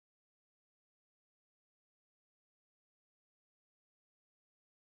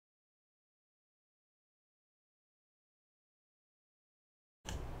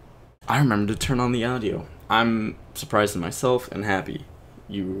I remember to turn on the audio. I'm surprised in myself and happy.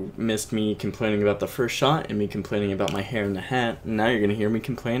 You missed me complaining about the first shot and me complaining about my hair in the hat, and now you're going to hear me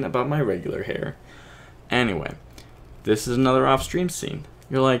complain about my regular hair. Anyway, this is another off-stream scene.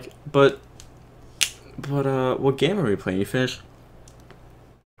 You're like, but what game are we playing? You finished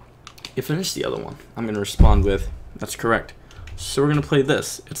the other one. I'm going to respond with, that's correct. So we're going to play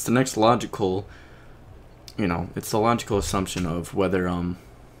this. It's the next logical, it's the logical assumption of whether,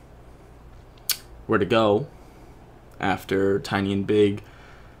 where to go after Tiny and Big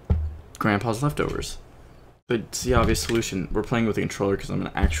Grandpa's Leftovers. But it's the obvious solution. We're playing with the controller because I'm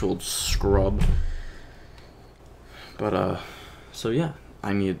an actual scrub. But, so yeah,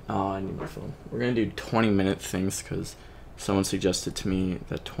 I need my phone. We're going to do 20-minute things because someone suggested to me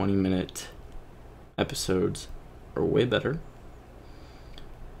that 20-minute episodes are way better.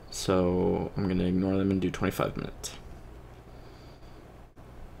 So I'm going to ignore them and do 25 minutes.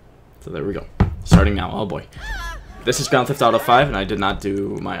 So there we go. Starting now. Oh boy. This is Grand Theft Auto 5 and I did not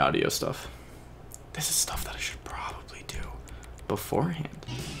do my audio stuff. This is stuff that I should probably do beforehand.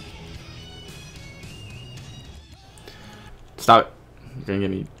 Stop it. You're going to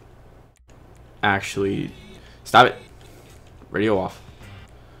get me... Actually... Stop it. Radio off.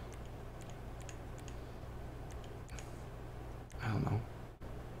 I don't know.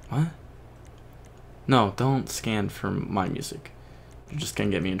 What? No, don't scan for my music. You're just gonna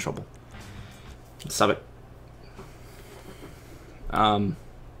get me in trouble. Stop it.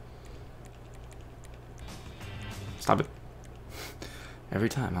 Stop it. Every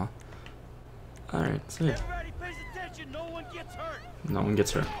time, huh? Alright, so yeah. No one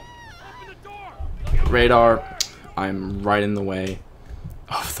gets hurt. Radar. I'm right in the way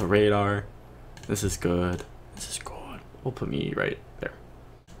of the radar. This is good. This is good. We'll put me right there.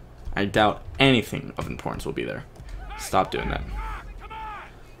 I doubt anything of importance will be there. Stop doing that.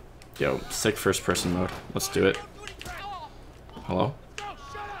 Yo, sick first person mode. Let's do it. Hello?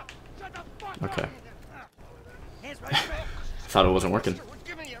 Okay. I thought it wasn't working.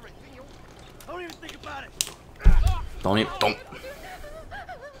 Don't even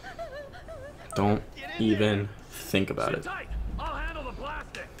think about it.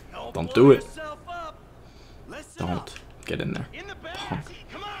 Don't do it. Don't get in there. Punk.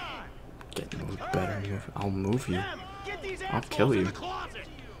 Get moved better. I'll move you. I'll kill you.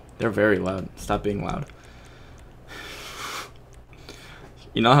 They're very loud. Stop being loud.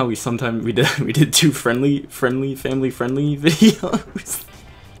 You know how we sometimes we did two family friendly videos?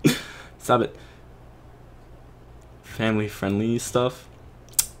 Stop it. Family friendly stuff.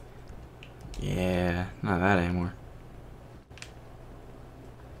 Yeah, not that anymore.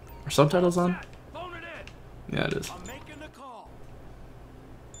 Are subtitles on? Yeah, it is.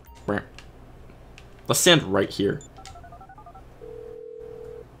 Let's stand right here.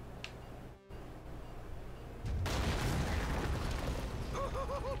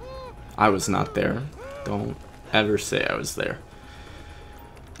 I was not there. Don't ever say I was there.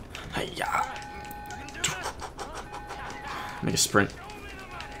 Hiya. Make a sprint.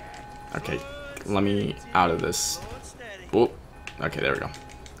 Okay, let me out of this. Whoop. Okay, there we go.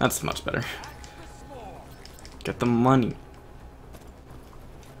 That's much better. Get the money.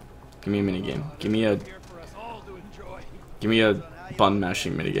 Give me a minigame. Give me a button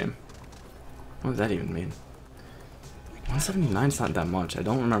mashing minigame. What does that even mean? 179 is not that much. I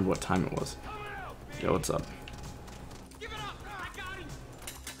don't remember what time it was. Yo, what's up?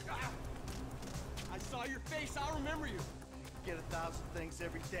 I saw your face. I'll remember you. Get 1,000 things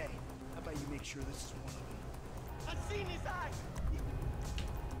every day. How about you make sure this is one of them? I've seen his eyes.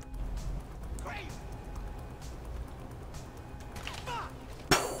 Crazy.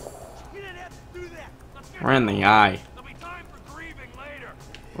 You didn't have to do that. We're in the eye. There'll be time for grieving later.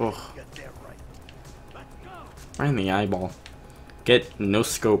 Ugh. Got that right. Let's go. Right in the eyeball. Get no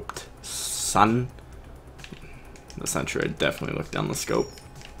scoped, son. That's not true. I definitely looked down the scope.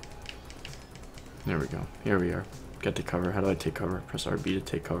 There we go. Here we are. Get to cover. How do I take cover? Press RB to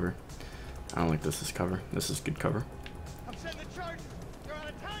take cover. I don't like this as cover. This is good cover. I'm setting the charge. You're on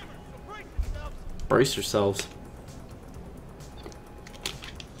a timer, so brace yourselves. Brace yourselves.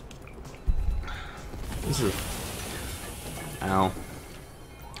 This is... Ow.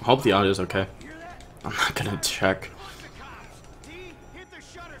 I hope the audio's okay. I'm not gonna check.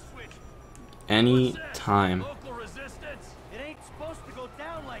 Any time.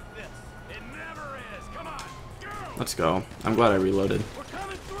 Let's go. I'm glad I reloaded.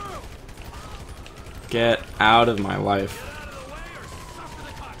 Get out of my life.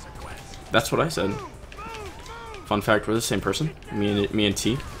 That's what I said. Fun fact, we're the same person. Me and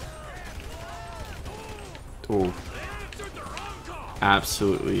T. Ooh.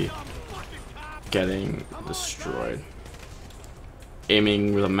 Absolutely getting destroyed.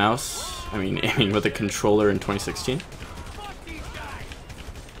 Aiming with a mouse, aiming with a controller in 2016.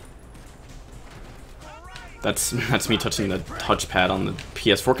 That's me touching the touchpad on the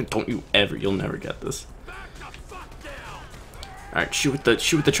PS4. Don't you ever, you'll never get this. Alright, shoot with the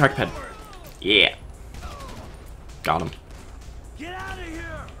trackpad. Yeah. Got him. Get out of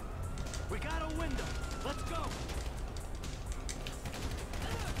here! We got a window. Let's go.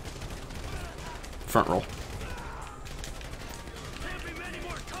 Front roll. Can't be many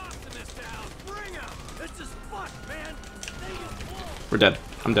more cops in this town. Bring 'em! It's just fucked, man. Thing is full. We're dead.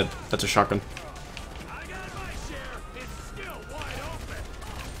 I'm dead. That's a shotgun. I got my share. It's still wide open.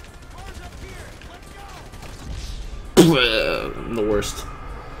 Cars up here. Let's go. The worst.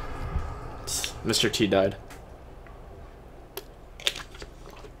 Mr. T died.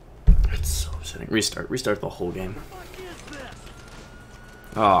 It's so upsetting. Restart the whole game. What the fuck is this?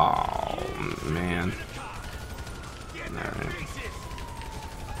 Oh man. Get their Alright. faces.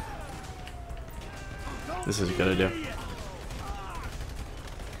 This is a good idea.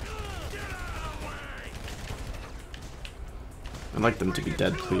 I'd like them to be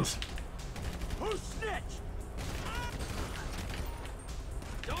dead, please. Who snitched?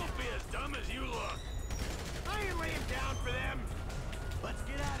 Don't be as dumb as you look. I ain't laying down for them. Let's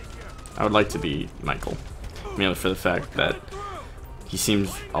get out of here. I would like to be Michael. Merely for the fact that he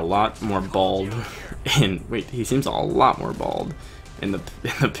seems a lot more bald he seems a lot more bald in the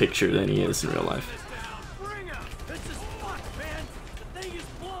picture than he is in real life. Bring 'em. This is fucked, man. The thing is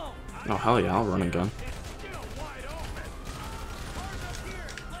blown. Oh hell yeah, I'll run a gun. It's still wide open. Cars up here.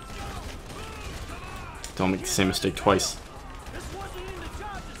 Let's go. Don't make the same mistake twice. This wasn't in the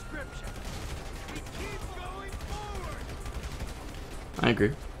job description. We keep going forward. I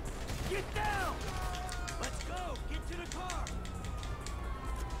agree. Get down. Let's go. Get to the car.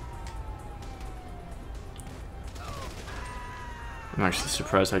 I'm actually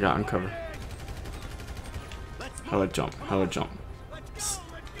surprised I got on cover. How do I jump? How do I jump?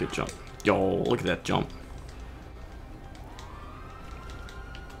 Good jump. Yo, look at that jump.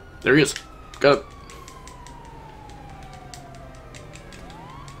 There he is. Got it.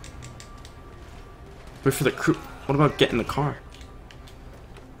 Wait for the crew. What about getting the car?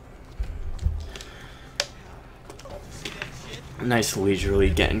 Nice leisurely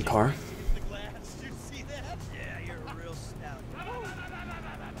getting car. Yeah, you're a real stout.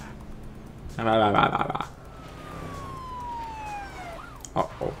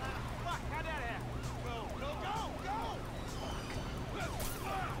 Uh-oh. Fuck, how'd that happen? Go, go, go, go!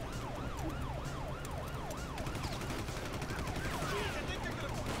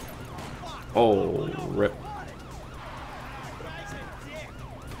 Oh, rip.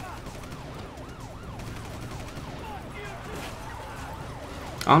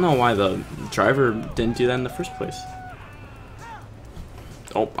 I don't know why the driver didn't do that in the first place.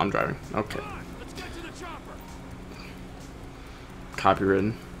 Oh, I'm driving. Okay. Let's get to the chopper.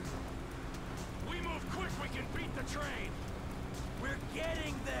 Copywritten. We move quick, we can beat the train. We're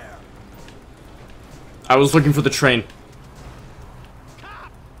getting there. I was looking for the train.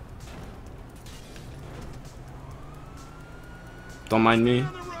 Cop! Don't mind me.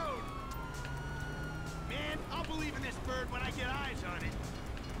 On the road. Man, I'll believe in this bird when I get eyes on it.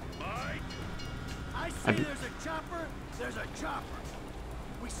 Mike? I say there's a chopper, there's a chopper.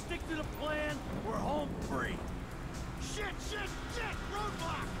 We stick to the plan, we're home free. Shit, shit, shit!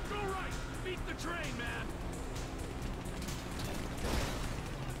 Roadblock! Go right! Beat the train, man!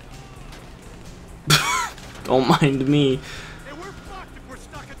 Don't mind me. Hey, we're fucked if we're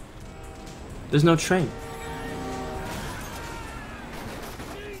stuck at... There's no train.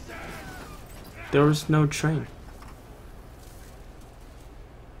 There was no train.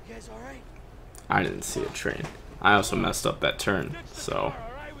 You guys alright? I didn't see a train. I also messed up that turn, so.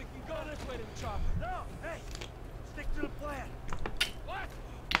 Alright, we can go this way to the chopper. No, hey! Stick to the plan. What?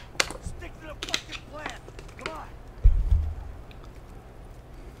 Stick to the fucking plan. Come on.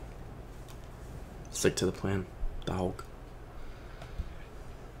 Stick to the plan, dog.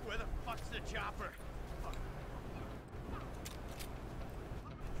 Where the fuck's the chopper?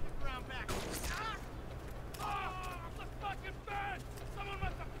 Round back. Ah! Oh, the fucking bed! Someone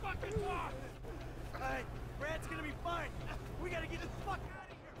must have fucking walked! Alright, Brad's gonna be fine. We gotta get the fuck out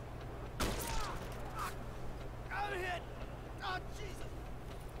of here. I'm hit. Oh, Jesus.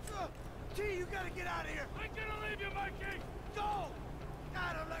 T, you gotta get out of here. I'm gonna leave you, Mikey. Go.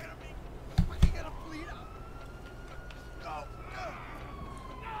 God, I'm not gonna be fucking gonna bleed out. Go. No.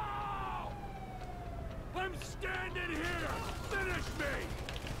 I'm standing here. Finish me.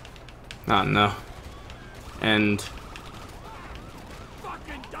 Oh no. And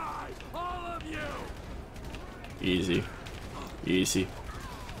Fucking Die, all of you. Easy. Easy.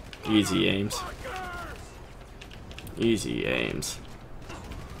 Easy aims. Easy aims.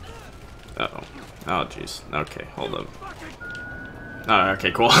 Uh-oh. Oh, jeez. Okay, hold up. Oh,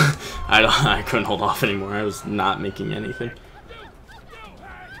 okay, cool. I couldn't hold off anymore. I was not making anything.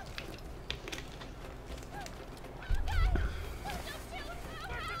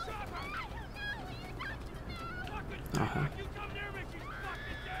 Uh-huh.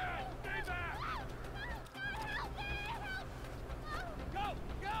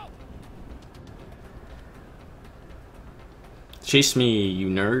 Chase me, you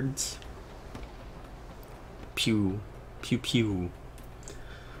nerds. Pew. Pew pew.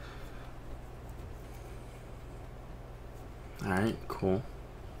 Alright, cool.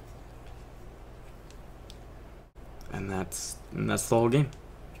 And that's the whole game.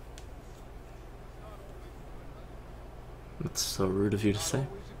 That's so rude of you to say.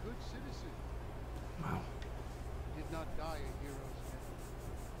 Wow. Did not die a hero's death.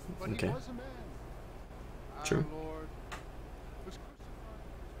 But Okay. he was a man. True. Our Lord was crucified.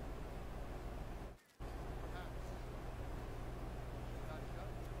 Perhaps not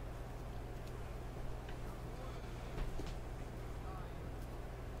judged.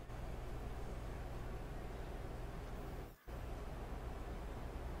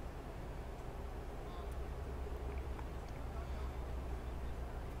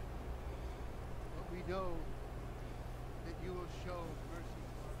 But we know that you will show mercy.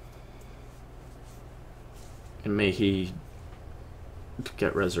 And may he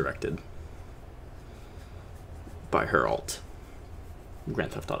get resurrected by her ult.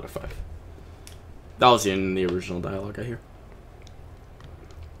 Grand Theft Auto 5. That was in the original dialogue, I hear.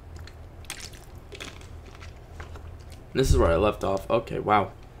 This is where I left off. Okay,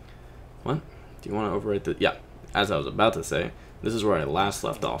 wow. What? Do you want to overwrite the... Yeah, as I was about to say, this is where I last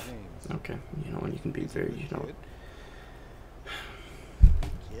left off. Okay, you know, when you can be very, you know...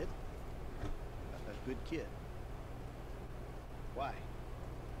 Kid? A good kid. Why?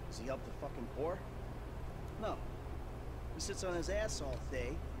 Does he help the fucking poor? No. He sits on his ass all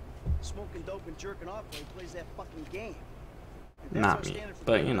day, smoking dope and jerking off while he plays that fucking game. And that's Not our me, standard for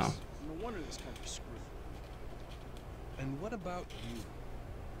but, you goodness. know. No wonder this country's screwed. And what about you?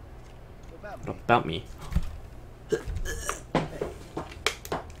 What about me? About me.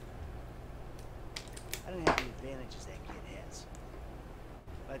 I didn't have the advantages that kid has.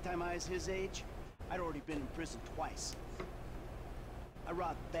 By the time I was his age, I'd already been in prison twice. I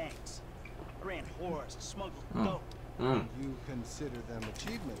robbed banks. I ran whores, smuggled dope. You consider them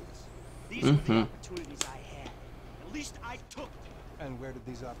achievements. These were the opportunities I had. At least I took them. And where did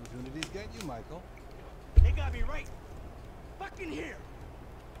these opportunities get you, Michael? They got me right fucking here.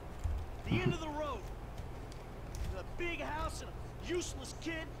 The end of the road. With a big house and a useless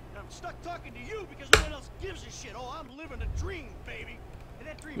kid, and I'm stuck talking to you because no one else gives a shit. Oh, I'm living a dream, baby. And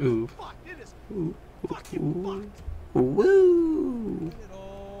that dream is fucked. It is fucking fucked. Woo! Let it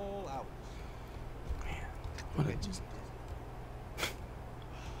all out. What I a... just did.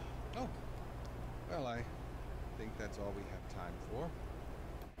 Oh. Well, I think that's all we have time for.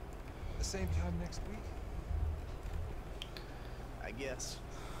 The same time next week? I guess.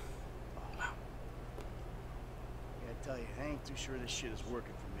 I gotta tell you, I ain't too sure this shit is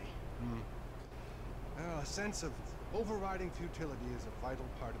working for me. Well, a sense of overriding futility is a vital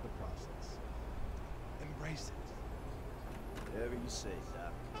part of the process. Embrace it. Whatever you say,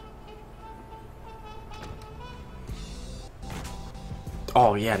 Doc.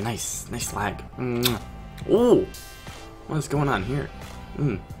 Oh, yeah, nice. Nice lag. Ooh! What is going on here?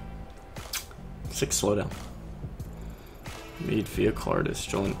 6 slowdown. Made vehicle artist,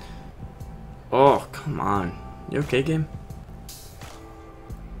 Jolene. Oh, come on. You okay, game?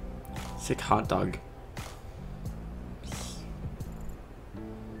 Sick hot dog.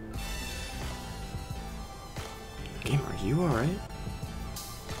 Game, are you alright?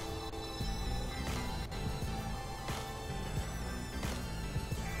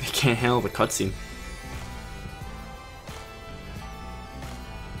 They can't handle the cutscene.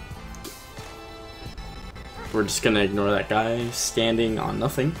 We're just gonna ignore that guy standing on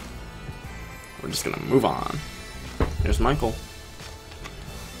nothing. We're just gonna move on. There's Michael.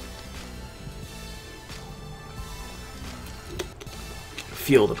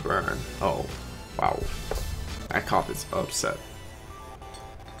 Feel the burn. Oh, wow. That cop is upset.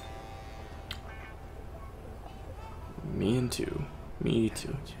 Me too. Me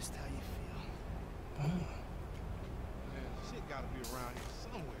too. Just how you feel. Man, shit gotta be around here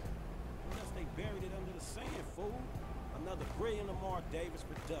somewhere. Unless they buried it under the sand, fool. Another brilliant Lamar Davis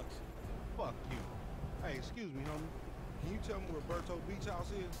production. Fuck you. Hey, excuse me, homie. Can you tell me where Berto Beach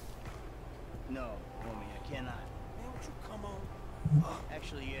House is? No, homie, I cannot. Man, won't you come on?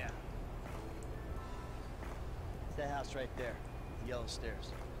 Actually, yeah. It's that house right there. The yellow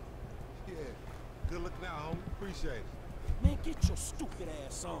stairs. Yeah. Good looking out, homie. Appreciate it. Man, get your stupid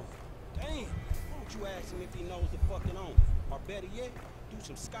ass on. Damn. Why don't you ask him if he knows the fucking owner? Or better yet, do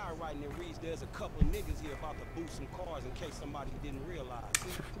some skywriting that reads there's a couple of niggas here about to boost some cars in case somebody didn't realize. See,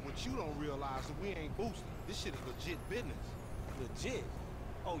 what you don't realize is we ain't boosting. This shit is legit business. Legit.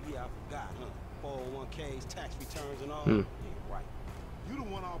 Oh yeah, I forgot, huh? 401ks, tax returns and all. Hmm. Yeah, right. You the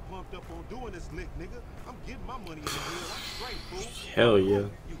one all pumped up on doing this lick, nigga. I'm getting my money in the deal. I'm straight, fool. Hell yeah.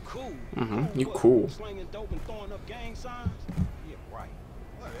 You cool. You what? cool. Slinging dope and throwing up gang signs? Yeah, right.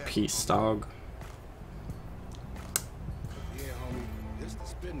 Whatever. Peace, dog. Yeah, homie. This the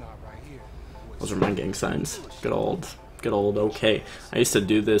spin knot right here. Those are my gang signs. Good old okay. I used to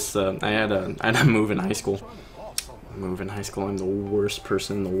do this, I had a move in high school. I'm the worst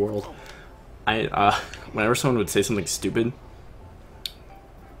person in the world. Whenever someone would say something stupid,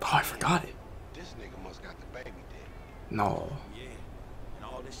 oh, I forgot it. This nigga must got the baby dick. No. Yeah. And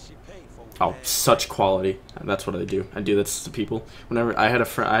all this shit paid for. Oh, such quality. That's what I do. I do this to people. Whenever I had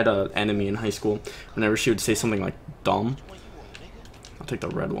an enemy in high school. Whenever she would say something like dumb, I'll take the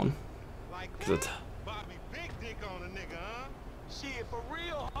red one. Like 'Cause it's, Bobby big dick on a nigga, huh? Shit, for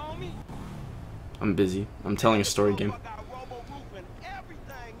real, homie. I'm busy. I'm telling a story game. Got robo roof and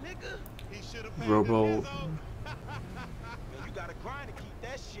everything, nigga. He should have paid Robo. the Lizzo. Man, you gotta grind to keep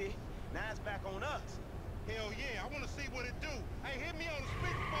that shit. Now it's back on us. Hell yeah, I want to see what it do. Hey, hit me on the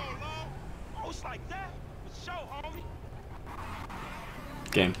speakerphone, Long. Oh, it's like that? For sure, homie.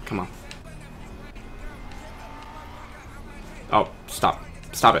 Game, come on. Oh, stop.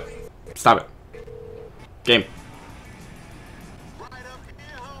 Stop it. Stop it. Game. Right up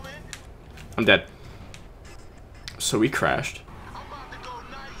here, homie. I'm dead. So we crashed. I'm about to go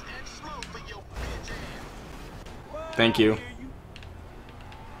nice and slow for your bitch ass. Thank you.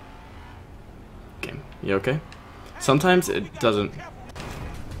 Game. You okay? Sometimes it doesn't.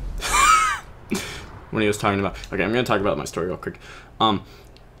 When he was talking about, okay, I'm gonna talk about my story real quick.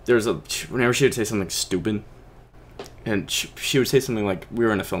 There's whenever she would say something stupid, and she would say something like, we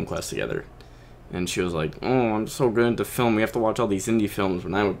were in a film class together, and she was like, oh, I'm so good into film, we have to watch all these indie films,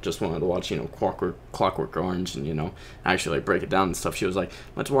 when I just wanted to watch, you know, Clockwork Orange, and, you know, actually, like, break it down and stuff. She was like,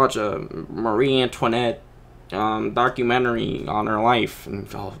 let's watch a Marie Antoinette documentary on her life, and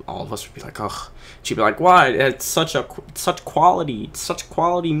all of us would be like, ugh. She'd be like, what? It's such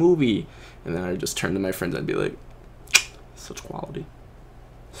quality movie. And then I'd just turn to my friends and I'd be like, such quality.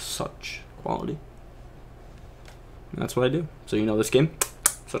 And that's what I do. So you know this game,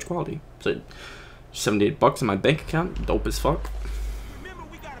 such quality. So $78 in my bank account, dope as fuck. Remember,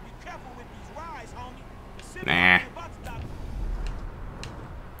 we gotta be careful with these rides, homie. The city Nah. ain't about to stop.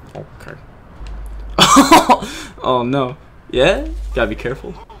 Okay. Oh no. Yeah? Gotta be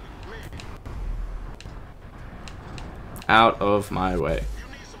careful. Out of my way. You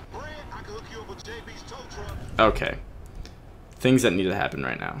need some bread? I can hook you up with JB's tow truck. Okay. Things that need to happen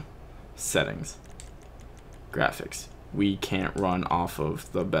right now. Settings. Graphics. We can't run off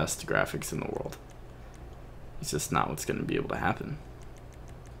of the best graphics in the world. It's just not what's going to be able to happen.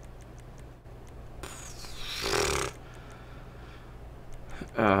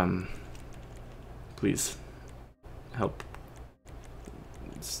 Please. Help.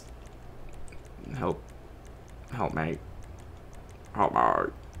 Help me. Help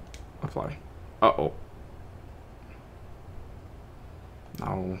me. Apply. Uh-oh.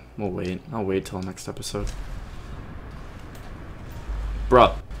 No, we'll wait. I'll wait till next episode.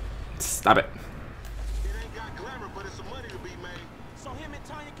 Bruh. Stop it. It ain't got glamour, but it's some money to be made. So him and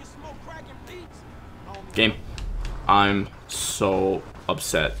Tanya can smoke crack in peace. Homie. Game. I'm so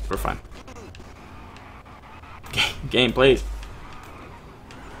upset. We're fine. Game, please.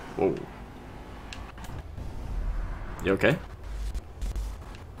 Whoa. You okay?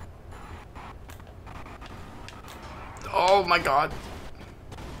 Oh my god.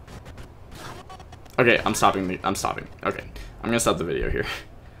 Okay, I'm stopping. Okay, I'm gonna stop the video here.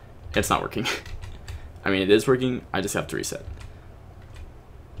 It's not working. I mean, it is working. I just have to reset.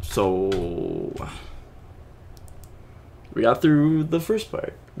 So we got through the first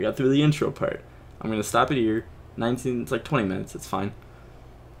part. We got through the intro part. I'm gonna stop it here. 19. It's like 20 minutes. It's fine.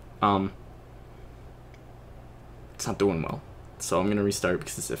 It's not doing well. So I'm gonna restart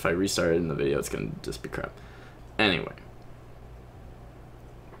because if I restart it in the video, it's gonna just be crap. Anyway.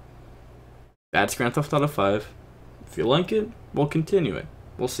 That's Grand Theft Auto 5. If you like it, we'll continue it.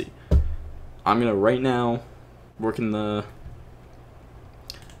 We'll see. I'm gonna right now working the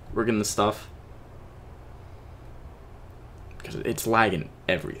stuff. because it's lagging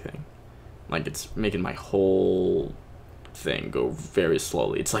everything. Like, it's making my whole thing go very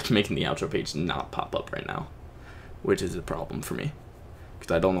slowly. It's like making the outro page not pop up right now, which is a problem for me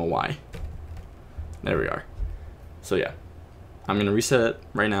because I don't know why. There we are. So yeah, I'm gonna reset it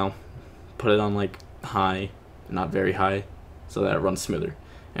right now, put it on like high, not very high, so that it runs smoother.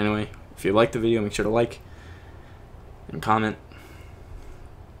 Anyway, if you like the video, make sure to like and comment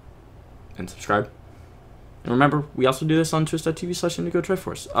and subscribe. And remember, we also do this on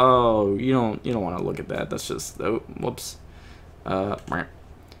twitch.tv/IndigoTriforce. Oh, you don't want to look at that. That's just, oh, whoops. My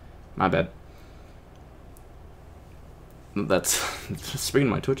bad. That's speaking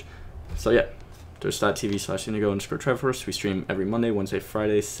of my Twitch. So yeah, twitch.tv/Indigo_Triforce. We stream every Monday, Wednesday,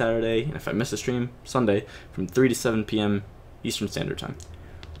 Friday, Saturday, and if I miss a stream, Sunday, from 3 to 7 p.m. Eastern Standard Time.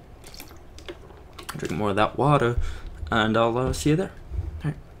 Drink more of that water, and I'll see you there.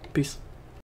 Alright, peace.